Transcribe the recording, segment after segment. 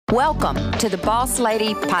Welcome to the Boss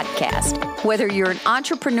Lady Podcast. Whether you're an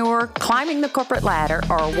entrepreneur climbing the corporate ladder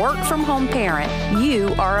or a work-from-home parent,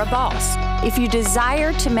 you are a boss. If you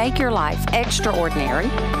desire to make your life extraordinary,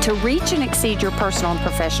 to reach and exceed your personal and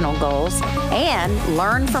professional goals, and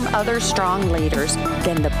learn from other strong leaders,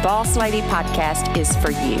 then the Boss Lady Podcast is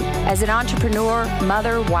for you. As an entrepreneur,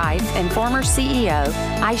 mother, wife, and former CEO,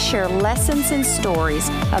 I share lessons and stories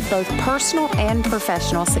of both personal and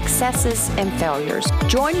professional successes and failures.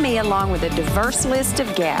 Join me along with a diverse list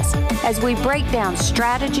of guests as we break down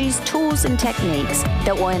strategies, tools, and techniques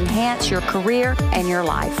that will enhance your career and your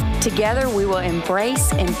life. Together, we will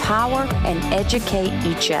embrace, empower, and educate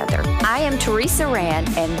each other. I am Teresa Rand,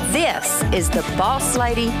 and this is the Boss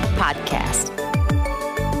Lady Podcast.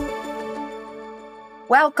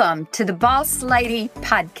 Welcome to the Boss Lady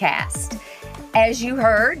Podcast. As you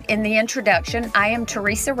heard in the introduction, I am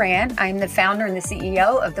Teresa Rand. I'm the founder and the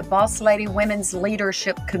CEO of the Boss Lady Women's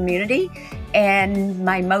Leadership Community. And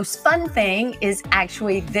my most fun thing is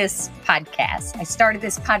actually this podcast. I started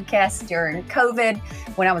this podcast during COVID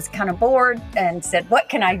when I was kind of bored and said, what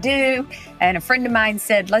can I do? And a friend of mine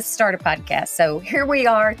said, let's start a podcast. So here we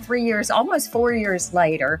are 3 years, almost 4 years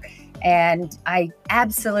later. And I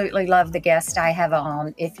absolutely love the guest I have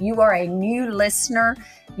on. If you are a new listener,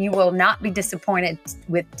 you will not be disappointed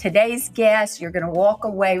with today's guest. You're going to walk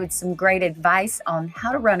away with some great advice on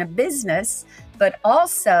how to run a business, but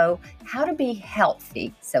also how to be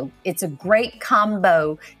healthy. So it's a great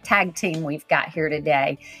combo tag team we've got here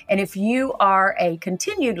today. And if you are a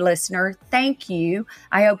continued listener, thank you.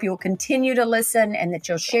 I hope you'll continue to listen and that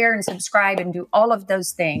you'll share and subscribe and do all of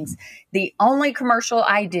those things. The only commercial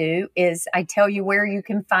I do is I tell you where you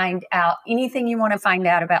can find out anything you want to find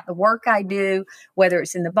out about the work I do, whether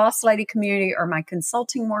it's in the Boss Lady community or my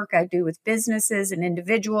consulting work I do with businesses and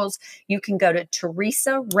individuals. You can go to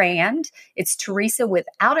Teresa Rand. It's Teresa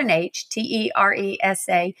without an H,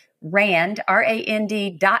 Teresa Rand,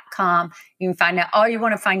 RAND.com. You can find out all you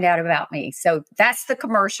want to find out about me. So that's the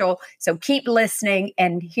commercial. So keep listening.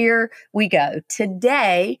 And here we go.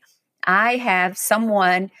 Today, I have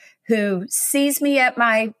someone who sees me at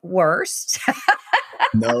my worst.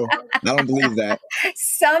 No, I don't believe that.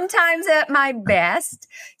 Sometimes at my best,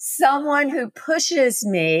 someone who pushes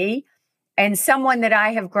me, and someone that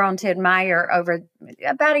I have grown to admire over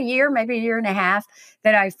about a year, maybe a year and a half,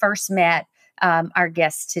 that I first met our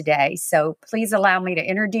guest today. So please allow me to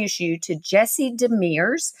introduce you to Jesse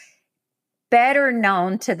Demers, better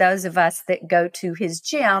known to those of us that go to his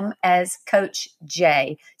gym as Coach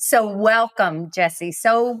J. So welcome, Jesse.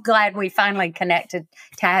 So glad we finally connected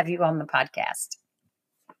to have you on the podcast.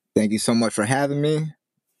 Thank you so much for having me.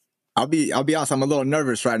 I'll be honest, I'm a little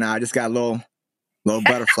nervous right now. I just got a little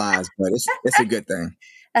butterflies, but it's a good thing.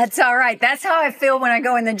 That's all right. That's how I feel when I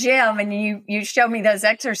go in the gym and you show me those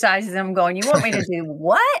exercises and I'm going, you want me to do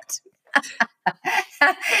what?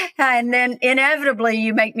 And then inevitably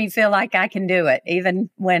you make me feel like I can do it, even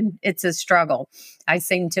when it's a struggle. I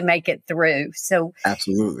seem to make it through. So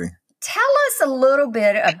absolutely. Tell us a little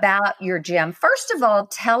bit about your gym. First of all,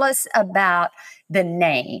 tell us about the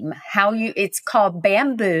name, it's called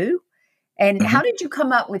Bamboo. And how did you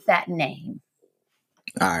come up with that name?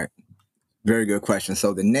 All right. Very good question.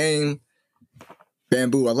 So the name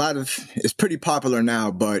Bamboo, it's pretty popular now,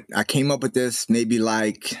 but I came up with this maybe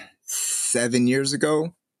like 7 years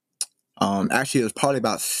ago. Actually, it was probably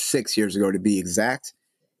about 6 years ago to be exact.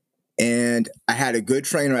 And I had a good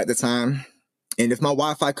trainer at the time. And if my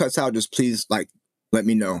Wi-Fi cuts out, just please let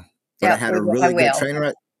me know. But yeah, I had a really good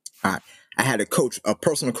trainer. I had a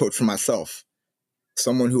personal coach for myself,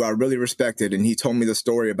 someone who I really respected. And he told me the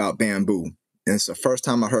story about Bamboo. And it's the first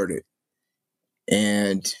time I heard it.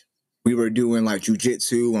 And we were doing like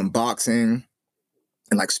jujitsu and boxing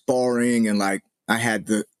and like sparring. And like I had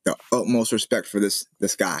the utmost respect for this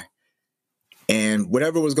guy. And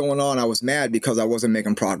whatever was going on, I was mad because I wasn't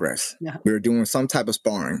making progress. Yeah. We were doing some type of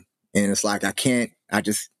sparring. And it's like, I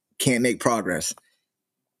just can't make progress.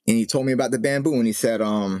 And he told me about the bamboo and he said,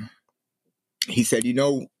 you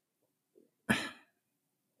know,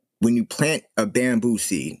 when you plant a bamboo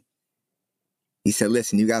seed, he said,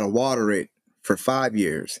 listen, you got to water it for 5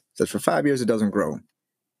 years. So for 5 years, it doesn't grow.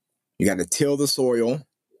 You got to till the soil.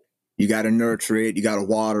 You got to nurture it. You got to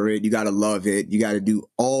water it. You got to love it. You got to do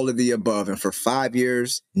all of the above. And for 5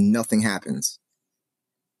 years, nothing happens.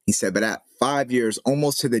 He said, but at 5 years,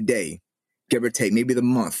 almost to the day, give or take, maybe the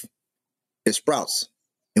month, it sprouts.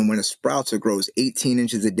 And when it sprouts, it grows 18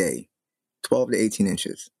 inches a day, 12 to 18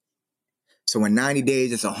 inches. So in 90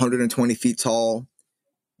 days, it's 120 feet tall.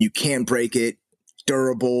 You can't break it.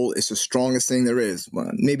 Durable. It's the strongest thing there is.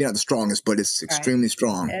 Well, maybe not the strongest, but it's extremely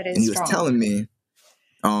strong. And he was telling me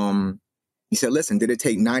He said, listen, did it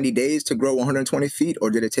take 90 days to grow 120 feet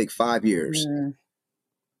or did it take 5 years? Mm.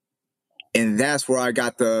 And that's where I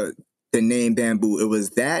got the name Bamboo. It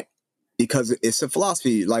was that because it's a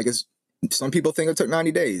philosophy. Like some people think it took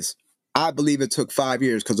 90 days. I believe it took 5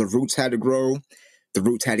 years because the roots had to grow. The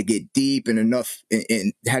roots had to get deep and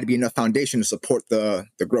had to be enough foundation to support the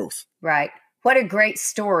growth. Right. What a great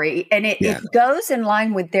story. And it goes in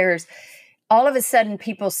line with theirs. All of a sudden,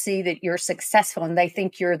 people see that you're successful and they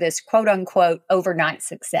think you're this quote unquote overnight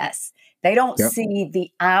success. They don't see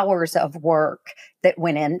the hours of work that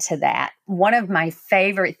went into that. One of my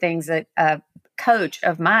favorite things that a coach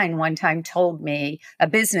of mine one time told me, a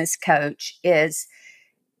business coach, is,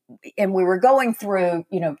 and we were going through,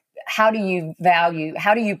 how do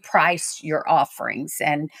you price your offerings?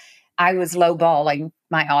 And I was lowballing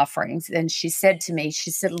my offerings. And she said to me,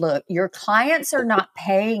 look, your clients are not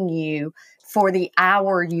paying you for the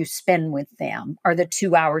hour you spend with them or the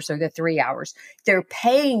 2 hours or the 3 hours. They're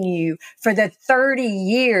paying you for the 30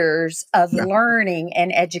 years of learning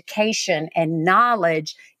and education and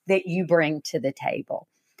knowledge that you bring to the table.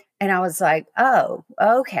 And I was like, oh,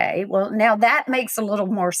 okay. Well, now that makes a little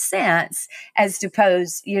more sense as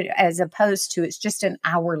opposed to it's just an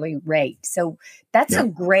hourly rate. So that's a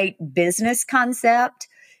great business concept.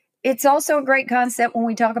 It's also a great concept when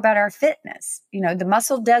we talk about our fitness. The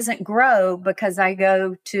muscle doesn't grow because I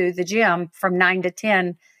go to the gym from 9 to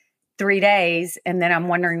 10, 3 days, and then I'm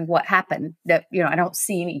wondering what happened. That, I don't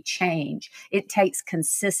see any change. It takes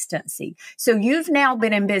consistency. So you've now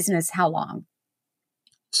been in business how long?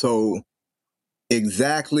 So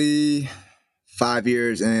exactly 5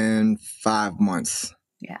 years and 5 months.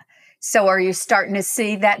 Yeah. So are you starting to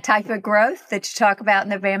see that type of growth that you talk about in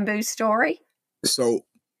the Bamboo story? So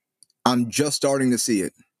I'm just starting to see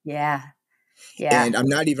it. Yeah. Yeah. And I'm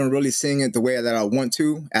not even really seeing it the way that I want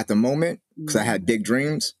to at the moment because I had big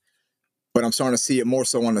dreams, but I'm starting to see it more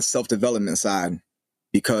so on the self-development side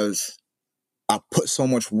because I put so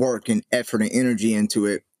much work and effort and energy into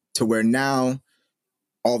it to where now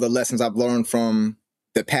all the lessons I've learned from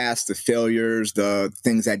the past, the failures, the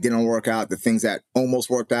things that didn't work out, the things that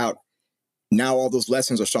almost worked out, now all those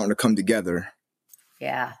lessons are starting to come together.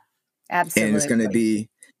 Yeah, absolutely. And it's going to be,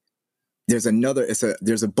 there's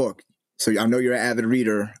a book. So I know you're an avid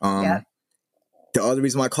reader. The other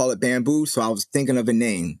reason why I call it Bamboo, so I was thinking of a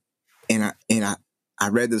name, and I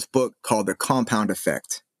read this book called The Compound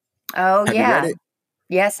Effect. Oh, have you read it?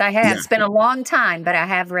 Yes, I have. Yeah. It's been a long time, but I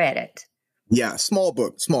have read it. Yeah, small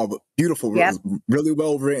book, beautiful, really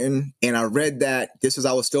well written. And I read that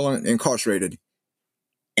I was still incarcerated.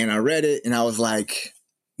 And I read it and I was like,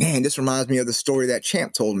 man, this reminds me of the story that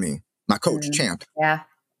Champ told me, my coach, Champ. Yeah.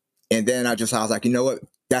 And then I was like, you know what?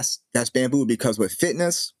 That's Bamboo, because with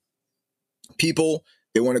fitness, people,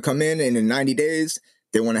 they want to come in and in 90 days,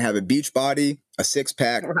 they want to have a beach body, a six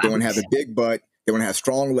pack, they want to have a big butt, they want to have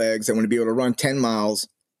strong legs, they want to be able to run 10 miles.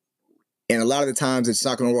 And a lot of the times it's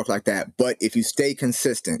not going to work like that. But if you stay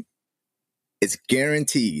consistent, it's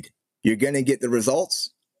guaranteed you're going to get the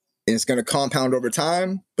results and it's going to compound over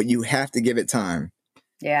time, but you have to give it time.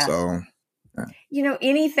 Yeah. So,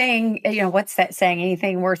 anything, what's that saying?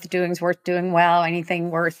 Anything worth doing is worth doing well. Anything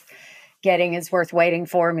worth getting is worth waiting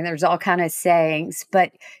for. I mean, there's all kind of sayings.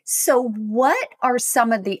 But so what are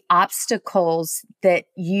some of the obstacles that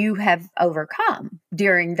you have overcome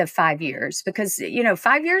during the 5 years? Because,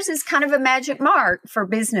 5 years is kind of a magic mark for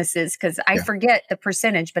businesses because I forget the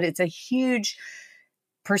percentage, but it's a huge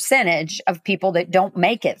percentage of people that don't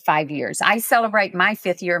make it 5 years. I celebrate my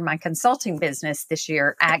 5th year of my consulting business this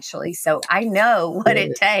year, actually. So I know what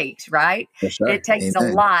it takes, right? Sure. It takes a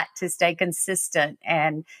lot to stay consistent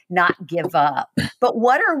and not give up. But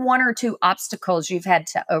what are 1 or 2 obstacles you've had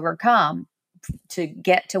to overcome to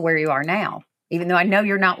get to where you are now? Even though I know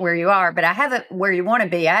you're not where you are, but I have it where you want to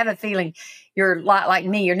be. I have a feeling you're a lot like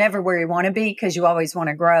me. You're never where you want to be because you always want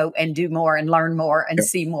to grow and do more and learn more and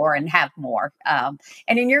see more and have more. And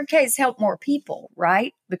in your case, help more people,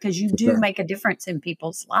 right? Because you do make a difference in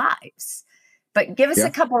people's lives. But give us a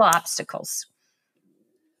couple of obstacles.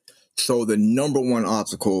 So the number 1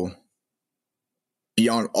 obstacle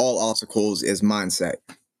beyond all obstacles is mindset.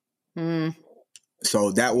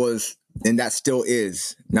 So that was, and that still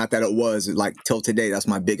is, not that it was like till today, that's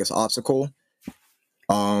my biggest obstacle.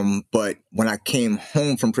 But when I came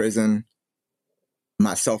home from prison,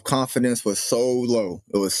 my self-confidence was so low.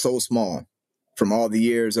 It was so small from all the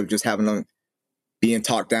years of just being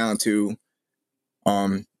talked down to,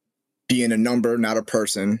 being a number, not a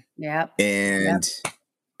person. And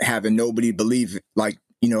having nobody believe,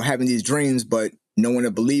 having these dreams, but no one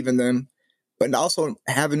to believe in them, but also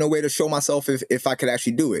having no way to show myself if I could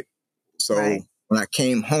actually do it. So when I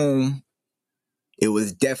came home, it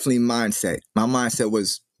was definitely mindset. My mindset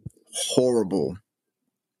was horrible,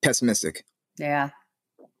 pessimistic. Yeah.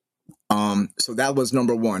 So that was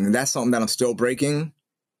number one. And that's something that I'm still breaking.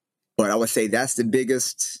 But I would say that's the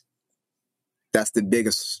biggest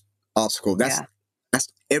obstacle. That's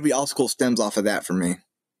every obstacle stems off of that for me.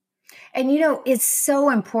 And it's so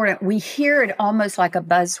important. We hear it almost like a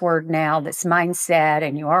buzzword now, that's mindset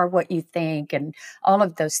and you are what you think and all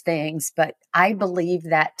of those things. But I believe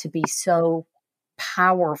that to be so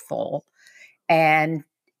powerful. And,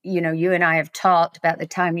 you and I have talked about the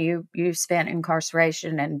time you spent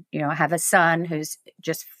incarceration, and, I have a son who's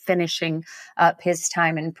just finishing up his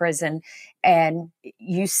time in prison. And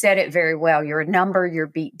you said it very well. You're a number, you're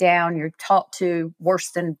beat down, you're talked to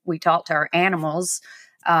worse than we talk to our animals.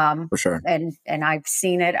 For sure. And I've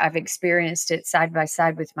seen it. I've experienced it side by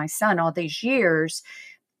side with my son all these years.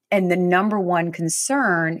 And the number one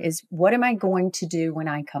concern is, what am I going to do when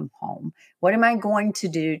I come home? What am I going to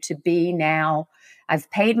do to be now?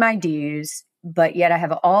 I've paid my dues, but yet I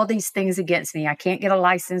have all these things against me. I can't get a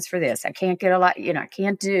license for this. I can't get I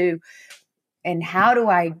can't do. And how do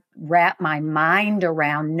I wrap my mind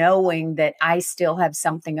around knowing that I still have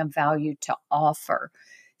something of value to offer?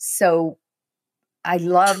 So I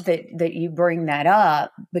love that you bring that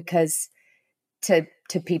up, because to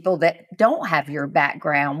people that don't have your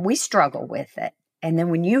background, we struggle with it. And then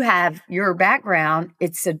when you have your background,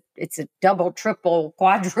 it's a double, triple,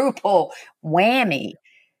 quadruple whammy.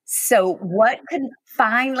 So what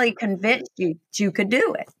finally convinced you that you could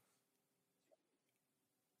do it?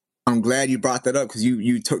 I'm glad you brought that up, because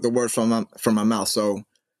you took the words from my mouth. So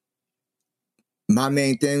my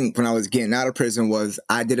main thing when I was getting out of prison was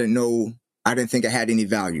I didn't think I had any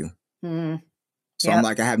value. Mm. So I'm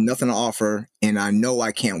like, I have nothing to offer, and I know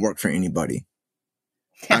I can't work for anybody.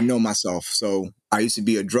 I know myself. So I used to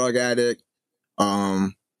be a drug addict.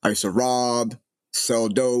 I used to rob, sell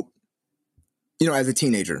dope, as a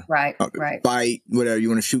teenager. Right, right. Bite, whatever, you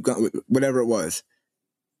want to shoot gun, whatever it was.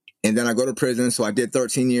 And then I go to prison, so I did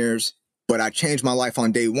 13 years, but I changed my life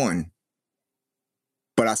on day one.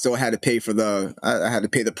 But I still had to pay I had to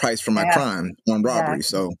pay the price for my crime on robbery. Exactly.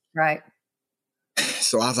 So right.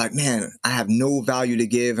 So I was like, man, I have no value to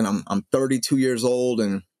give, and I'm 32 years old,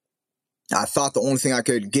 and I thought the only thing I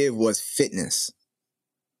could give was fitness,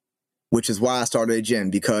 which is why I started a gym,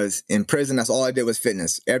 because in prison, that's all I did was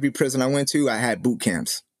fitness. Every prison I went to, I had boot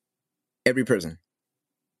camps. Every prison.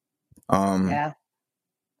 And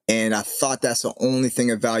I thought that's the only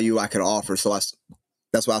thing of value I could offer. So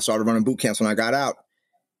that's why I started running boot camps when I got out.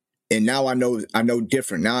 And now I know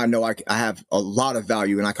different. Now I know I have a lot of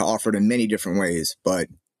value, and I can offer it in many different ways. But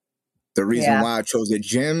the reason why I chose a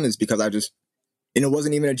gym is because and it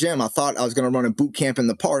wasn't even a gym. I thought I was going to run a boot camp in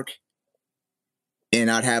the park, and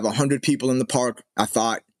I'd have 100 people in the park. I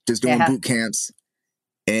thought, just doing boot camps,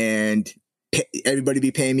 and everybody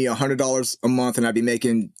be paying me $100 a month, and I'd be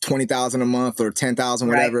making $20,000 a month or $10,000,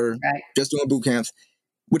 whatever, just doing boot camps,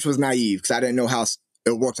 which was naive because I didn't know how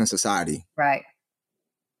it works in society. Right.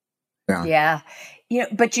 Yeah.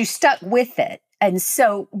 But you stuck with it. And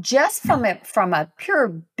so just from a pure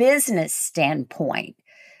business standpoint,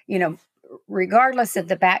 regardless of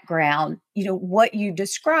the background, what you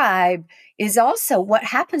describe is also what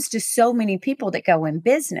happens to so many people that go in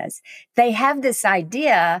business. They have this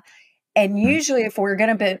idea, and usually if we're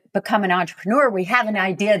going to become an entrepreneur, we have an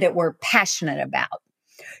idea that we're passionate about.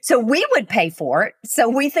 So we would pay for it. So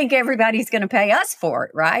we think everybody's going to pay us for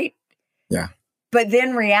it, right? Yeah. But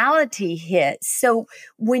then reality hits. So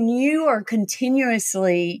when you are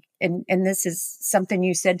continuously, and this is something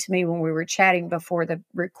you said to me when we were chatting before the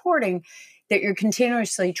recording, that you're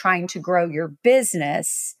continuously trying to grow your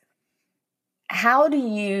business, how do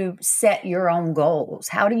you set your own goals?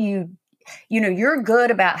 How do you're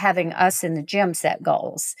good about having us in the gym set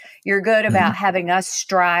goals. You're good about having us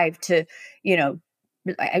strive to,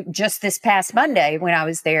 just this past Monday when I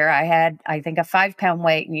was there, I had, I think, a 5-pound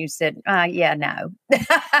weight, and you said, no.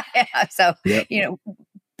 So,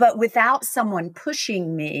 but without someone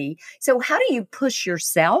pushing me. So how do you push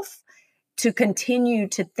yourself to continue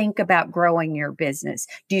to think about growing your business?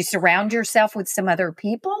 Do you surround yourself with some other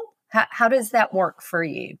people? How does that work for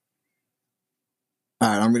you?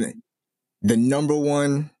 All right, the number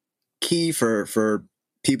one key for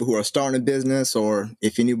people who are starting a business, or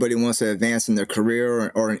if anybody wants to advance in their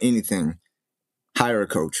career or in anything, hire a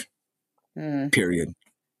coach, period.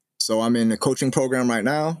 So I'm in a coaching program right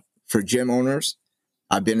now for gym owners.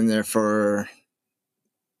 I've been in there for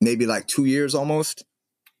maybe like 2 years almost.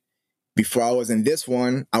 Before I was in this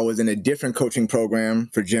one, I was in a different coaching program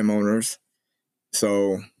for gym owners.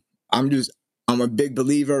 So I'm a big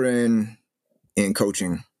believer in in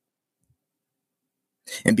coaching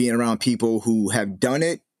and being around people who have done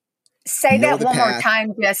it. Say that one more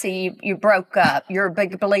time, Jesse. You broke up. You're a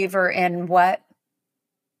big believer in what?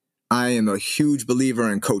 I am a huge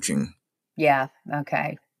believer in coaching. Yeah.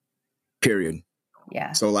 Okay. Period.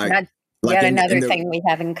 Yeah. So like yet another thing we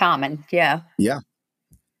have in common. Yeah. Yeah.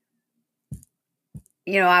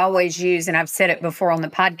 You know, I always use, and I've said it before on the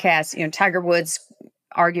podcast, you know, Tiger Woods,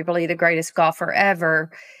 arguably the greatest golfer ever,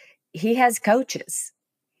 he has coaches.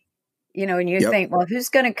 You know, and you think, well, who's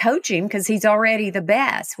going to coach him? Because he's already the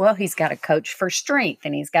best. Well, he's got a coach for strength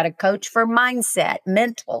and he's got a coach for mindset,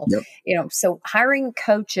 mental, you know, so hiring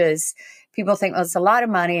coaches, people think, well, it's a lot of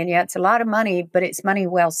money. And yeah, it's a lot of money, but it's money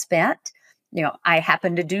well spent. You know, I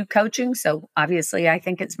happen to do coaching. So obviously I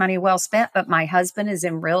think it's money well spent, but my husband is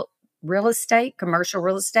in real estate, commercial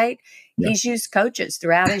real estate. He's used coaches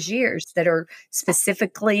throughout his years that are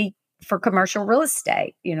specifically for commercial real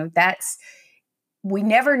estate. You know, we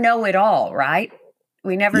never know it all, right?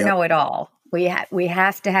 We never know it all. We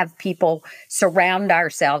have to have people surround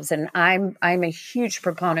ourselves. And I'm a huge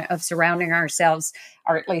proponent of surrounding ourselves,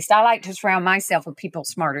 or at least I like to surround myself with people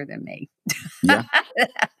smarter than me. Yeah,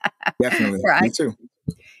 definitely. Right? Me too.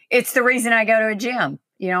 It's the reason I go to a gym.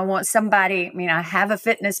 You know, I want somebody, I mean, I have a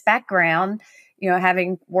fitness background, you know,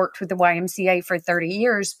 having worked with the YMCA for 30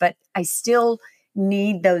 years, but I still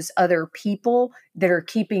need those other people that are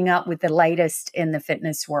keeping up with the latest in the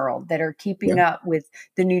fitness world, that are keeping up with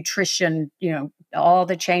the nutrition, you know, all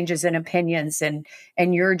the changes in opinions, and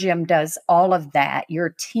your gym does all of that. Your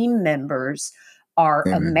team members are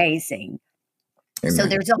amazing. Amen. So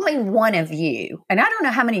there's only one of you, and I don't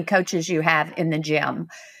know how many coaches you have in the gym,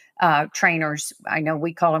 trainers. I know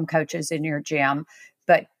we call them coaches in your gym,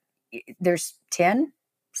 but there's 10,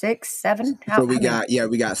 6, 7. So we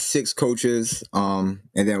got 6 coaches, and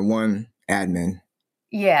then 1 admin.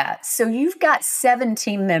 Yeah. So you've got 7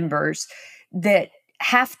 team members that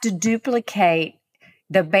have to duplicate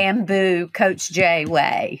the Bamboo Coach Jay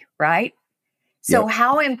way, right? So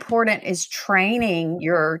how important is training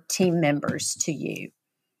your team members to you?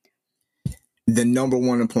 The number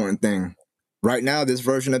one important thing. Right now, this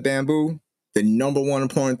version of Bamboo, the number one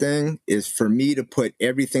important thing is for me to put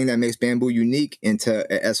everything that makes Bamboo unique into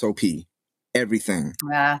a SOP. Everything.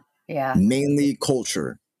 Yeah. Mainly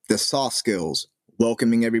culture, the soft skills,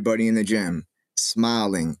 welcoming everybody in the gym,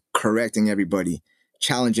 smiling, correcting everybody,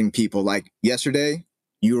 challenging people. Like yesterday,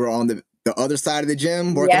 you were on the other side of the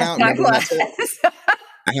gym working out. Remember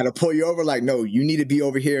I had to pull you over like, no, you need to be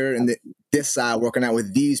over here and this side working out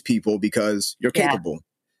with these people because you're capable.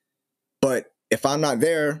 But if I'm not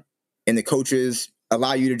there and the coaches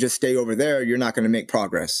allow you to just stay over there, you're not going to make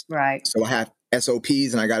progress. Right. So I have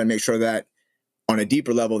SOPs, and I got to make sure that on a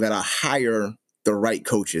deeper level that I hire the right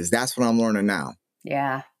coaches. That's what I'm learning now.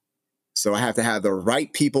 Yeah. So I have to have the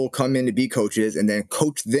right people come in to be coaches and then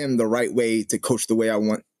coach them the right way to coach the way I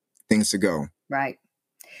want things to go. Right.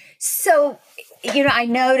 So, you know, I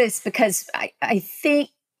noticed because I think,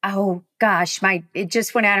 oh gosh, it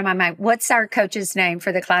just went out of my mind. What's our coach's name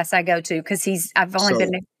for the class I go to? Because I've only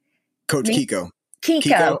been Coach Kiko.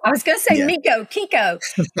 Kiko. I was going to say Miko, Kiko.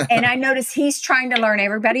 And I noticed he's trying to learn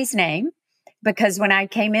everybody's name, because when I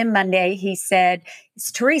came in Monday, he said,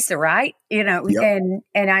 it's Teresa, right? You know,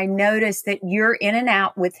 and I noticed that you're in and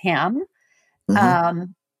out with him. I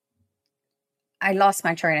lost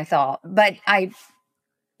my train of thought, but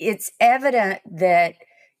it's evident that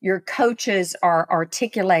your coaches are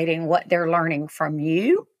articulating what they're learning from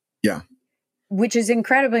you. Yeah. Which is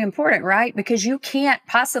incredibly important, right? Because you can't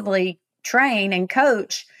possibly train and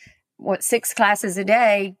coach 6 classes a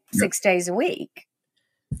day, 6 days a week.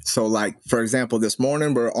 So like, for example, this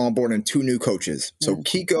morning we're onboarding 2 new coaches. So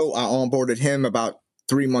Kiko, I onboarded him about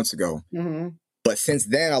 3 months ago. But since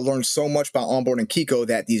then, I learned so much about onboarding Kiko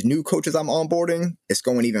that these new coaches I'm onboarding, it's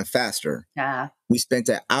going even faster. We spent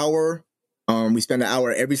an hour. We spend an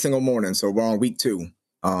hour every single morning. So we're on week 2.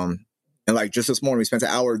 And like just this morning, we spent an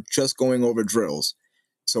hour just going over drills.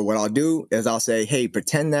 So what I'll do is I'll say, hey,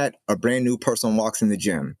 pretend that a brand new person walks in the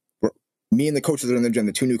gym. Me and the coaches are in the gym,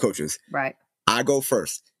 the 2 new coaches. Right. I go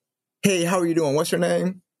first. Hey, how are you doing? What's your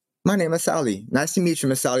name? My name is Sally. Nice to meet you,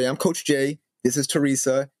 Miss Sally. I'm Coach Jay. This is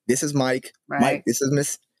Teresa. This is Mike. Right. Mike, this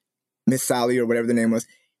is Miss Sally, or whatever the name was.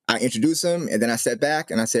 I introduce him, and then I step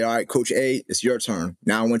back and I say, all right, Coach A, it's your turn.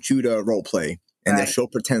 Now I want you to role play. And then she'll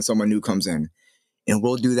pretend someone new comes in. And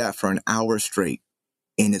we'll do that for an hour straight.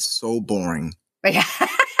 And it's so boring.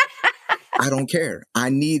 I don't care. I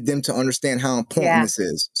need them to understand how important this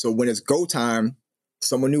is. So when it's go time,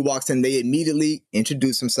 someone new walks in, they immediately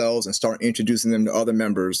introduce themselves and start introducing them to other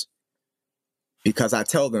members. Because I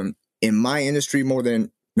tell them, in my industry,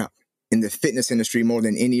 in the fitness industry more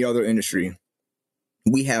than any other industry,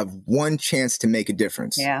 we have one chance to make a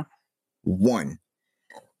difference. Yeah. One.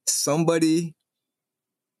 Somebody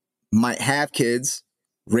might have kids,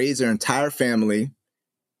 raise their entire family,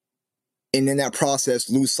 and in that process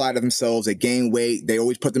lose sight of themselves. They gain weight. They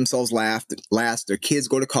always put themselves last. Their kids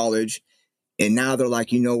go to college, and now they're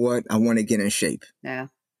like, you know what? I want to get in shape. Yeah.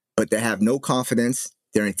 But they have no confidence.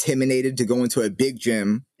 They're intimidated to go into a big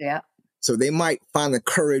gym. Yeah. So they might find the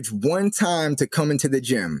courage one time to come into the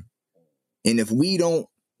gym. And if we don't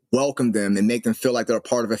welcome them and make them feel like they're a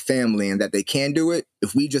part of a family and that they can do it,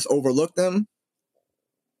 if we just overlook them,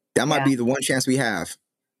 that might be the one chance we have.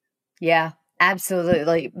 Yeah,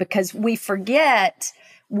 absolutely. Because we forget,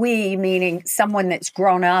 we meaning someone that's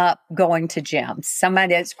grown up going to gyms,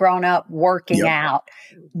 somebody that's grown up working out.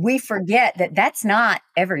 We forget that that's not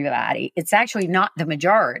everybody. It's actually not the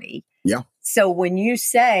majority. Yeah. So when you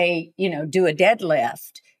say, do a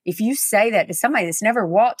deadlift, if you say that to somebody that's never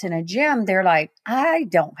walked in a gym, they're like, I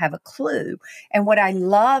don't have a clue. And what I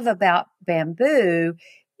love about Bamboo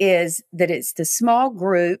is that it's the small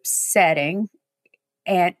group setting,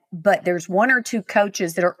 but there's one or two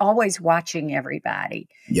coaches that are always watching everybody.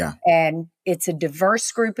 Yeah. And it's a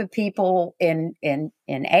diverse group of people in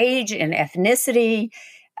age and ethnicity.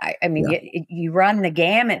 I mean, you run the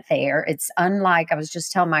gamut there. It's unlike, I was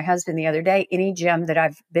just telling my husband the other day, any gym that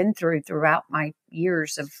I've been throughout my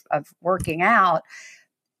years of working out.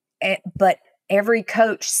 But every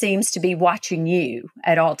coach seems to be watching you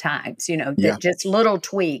at all times, just little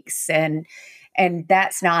tweaks. And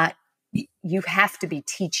that's not, you have to be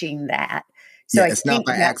teaching that. So it's not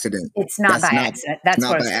by accident. It's not by accident. That's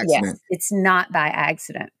what it's accident. It's not by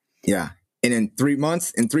accident. Yeah. And in 3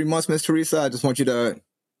 months, Ms. Teresa, I just want you to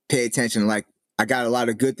pay attention. Like, I got a lot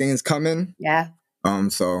of good things coming. Yeah.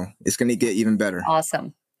 So it's going to get even better.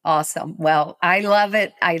 Awesome. Well, I love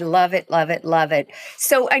it. I love it, love it, love it.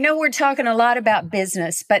 So I know we're talking a lot about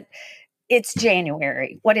business, but it's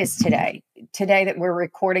January. What is today? Today that we're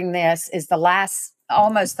recording this is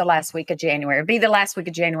almost the last week of January. It'll be the last week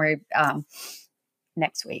of January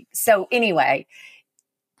next week. So anyway,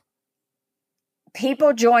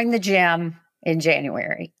 people join the gym in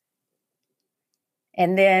January.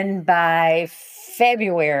 And then by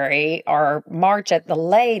February or March at the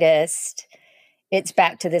latest, it's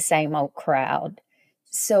back to the same old crowd.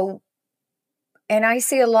 So, and I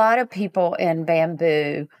see a lot of people in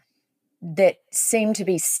Bamboo that seem to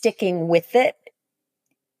be sticking with it,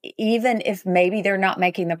 even if maybe they're not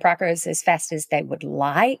making the progress as fast as they would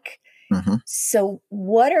like. Mm-hmm. So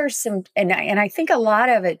what are some, and I think a lot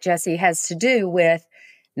of it, Jesse, has to do with,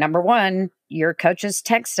 number one, your coaches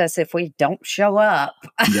text us if we don't show up.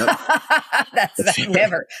 Yep. That's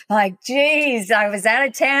never like, geez, I was out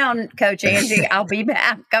of town, Coach Angie. I'll be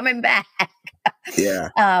back, coming back. Yeah.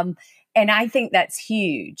 And I think that's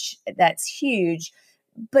huge. That's huge.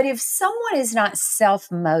 But if someone is not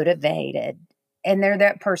self-motivated and they're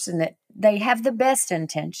that person that they have the best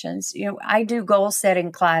intentions, I do goal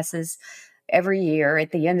setting classes every year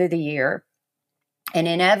at the end of the year. And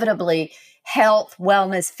inevitably, health,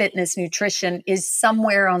 wellness, fitness, nutrition is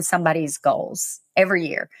somewhere on somebody's goals every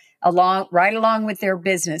year. Right along with their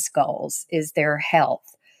business goals is their health.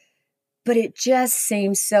 But it just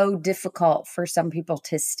seems so difficult for some people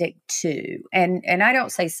to stick to. And I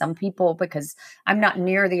don't say some people because I'm not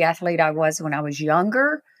near the athlete I was when I was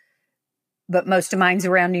younger, but most of mine's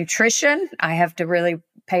around nutrition. I have to really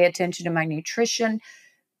pay attention to my nutrition.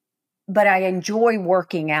 But I enjoy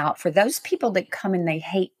working out. For those people that come and they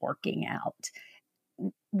hate working out,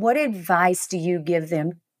 what advice do you give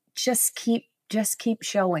them? Just keep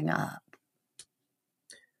showing up.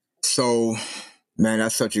 So, man,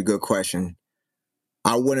 that's such a good question.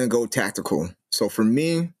 I wouldn't go tactical. So for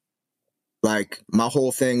me, like, my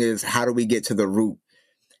whole thing is, how do we get to the root?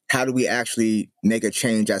 How do we actually make a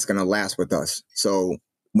change that's going to last with us? So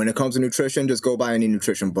when it comes to nutrition, just go buy any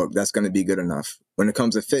nutrition book. That's going to be good enough. When it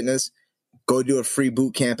comes to fitness, go do a free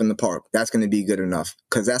boot camp in the park. That's going to be good enough,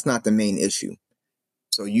 because that's not the main issue.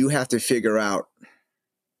 So you have to figure out,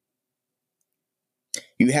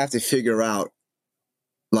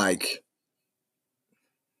 like,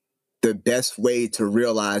 the best way to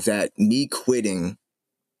realize that me quitting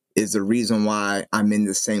is the reason why I'm in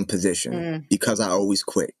the same position, because I always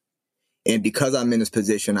quit. And because I'm in this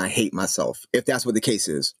position, I hate myself, if that's what the case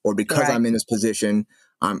is. Or because I'm in this position,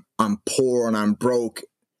 I'm poor and I'm broke.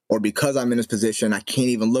 Or because I'm in this position, I can't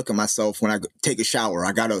even look at myself when I take a shower.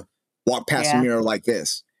 I got to walk past the mirror like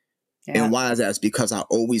this. Yeah. And why is that? It's because I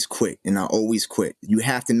always quit, and I always quit. You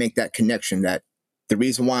have to make that connection that the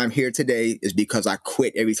reason why I'm here today is because I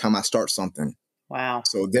quit every time I start something. Wow.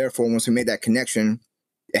 So therefore, once we make that connection,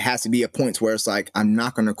 it has to be a point where it's like, I'm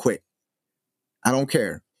not going to quit. I don't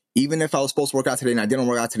care. Even if I was supposed to work out today and I didn't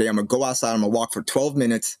work out today, I'm going to go outside. I'm going to walk for 12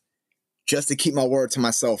 minutes just to keep my word to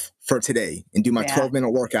myself for today and do my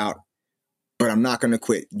 12-minute workout. But I'm not going to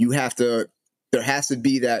quit. There has to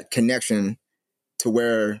be that connection to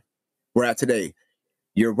where we're at today.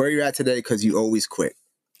 You're where you're at today because you always quit.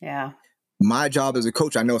 Yeah. My job as a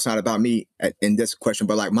coach, I know it's not about me in this question,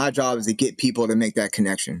 but like my job is to get people to make that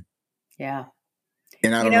connection. Yeah.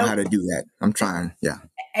 And I don't know how to do that. I'm trying. Yeah.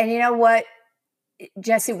 And you know what,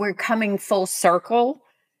 Jesse, we're coming full circle.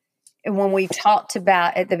 And when we talked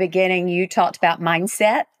about at the beginning, you talked about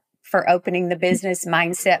mindset for opening the business,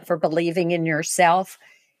 mindset for believing in yourself,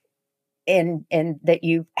 and that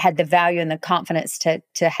you had the value and the confidence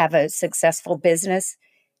to have a successful business.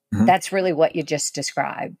 Mm-hmm. That's really what you just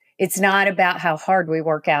described. It's not about how hard we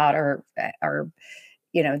work out or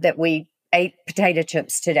that we ate potato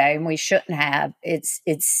chips today and we shouldn't have. It's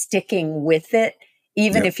sticking with it.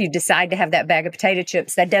 Even if you decide to have that bag of potato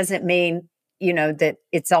chips, that doesn't mean, that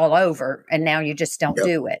it's all over and now you just don't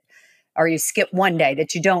do it, or you skip one day,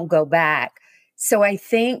 that you don't go back. So I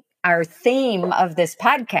think our theme of this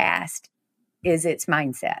podcast is it's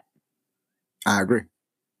mindset. I agree.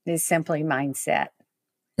 It's simply mindset.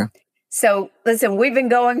 Yeah. So listen, we've been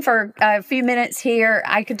going for a few minutes here.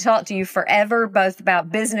 I could talk to you forever, both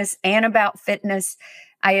about business and about fitness.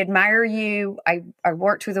 I admire you. I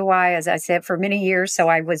worked with the Y, as I said, for many years. So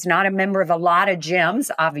I was not a member of a lot of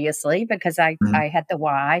gyms, obviously, because I had the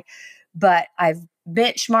Y. But I've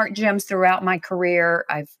benchmarked gyms throughout my career.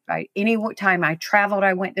 Any time I traveled,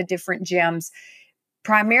 I went to different gyms,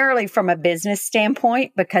 primarily from a business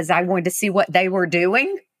standpoint, because I wanted to see what they were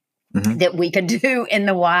doing that we could do in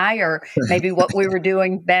the Y, or maybe what we were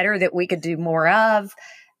doing better that we could do more of.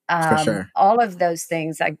 For sure. All of those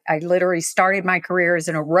things. I literally started my career as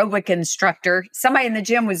an aerobic instructor. Somebody in the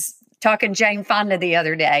gym was talking Jane Fonda the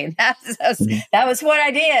other day. And that was what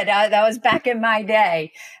I did. That was back in my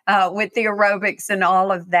day with the aerobics and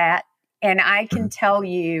all of that. And I can tell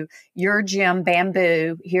you, your gym,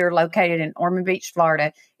 Bamboo, here located in Ormond Beach,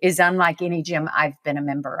 Florida, is unlike any gym I've been a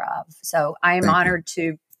member of. So I am honored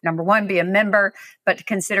to, number one, be a member, but to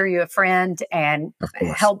consider you a friend and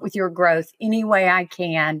help with your growth any way I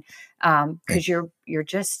can, because you're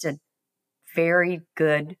just a very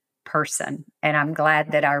good person. And I'm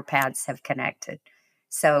glad that our paths have connected.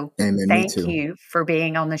 So thank you for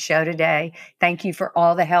being on the show today. Thank you for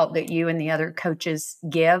all the help that you and the other coaches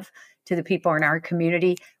give to the people in our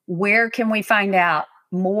community. Where can we find out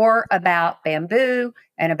more about Bamboo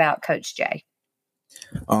and about Coach Jay?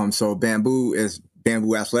 So Bamboo is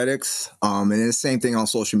Bamboo Athletics. And it's the same thing on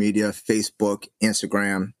social media, Facebook,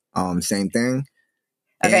 Instagram, same thing.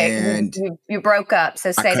 Okay. And you broke up.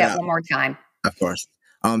 So say that one more time. Of course.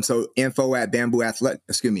 So info at Bamboo Athletics,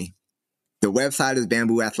 excuse me. The website is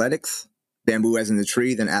Bamboo Athletics. Bamboo as in the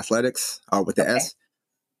tree, then athletics with the S.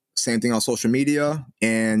 Same thing on social media.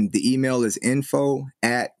 And the email is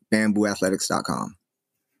info@bambooathletics.com.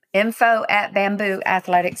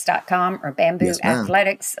 info@bambooathletics.com or Bamboo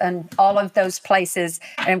Athletics and all of those places.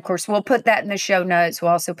 And of course, we'll put that in the show notes.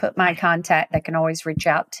 We'll also put my contact. They can always reach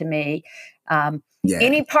out to me.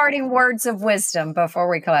 Any parting words of wisdom before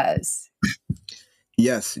we close?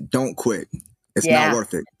 Yes, don't quit. It's not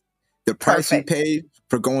worth it. The price you pay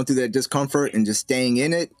for going through that discomfort and just staying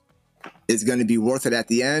in it is going to be worth it at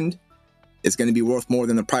the end. It's going to be worth more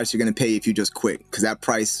than the price you're going to pay if you just quit, because that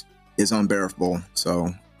price is unbearable.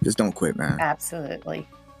 So just don't quit, man. Absolutely.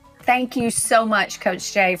 Thank you so much,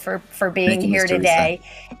 Coach Jay, for being here today.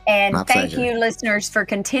 And thank you, listeners, for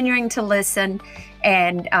continuing to listen.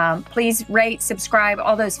 And please rate, subscribe,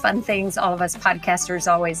 all those fun things all of us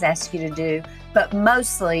podcasters always ask you to do. But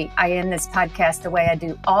mostly, I end this podcast the way I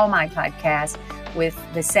do all my podcasts, with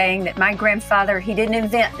the saying that my grandfather, he didn't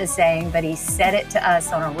invent the saying, but he said it to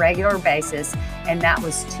us on a regular basis. And that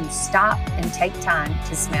was to stop and take time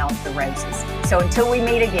to smell the roses. So until we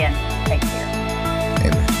meet again, take care.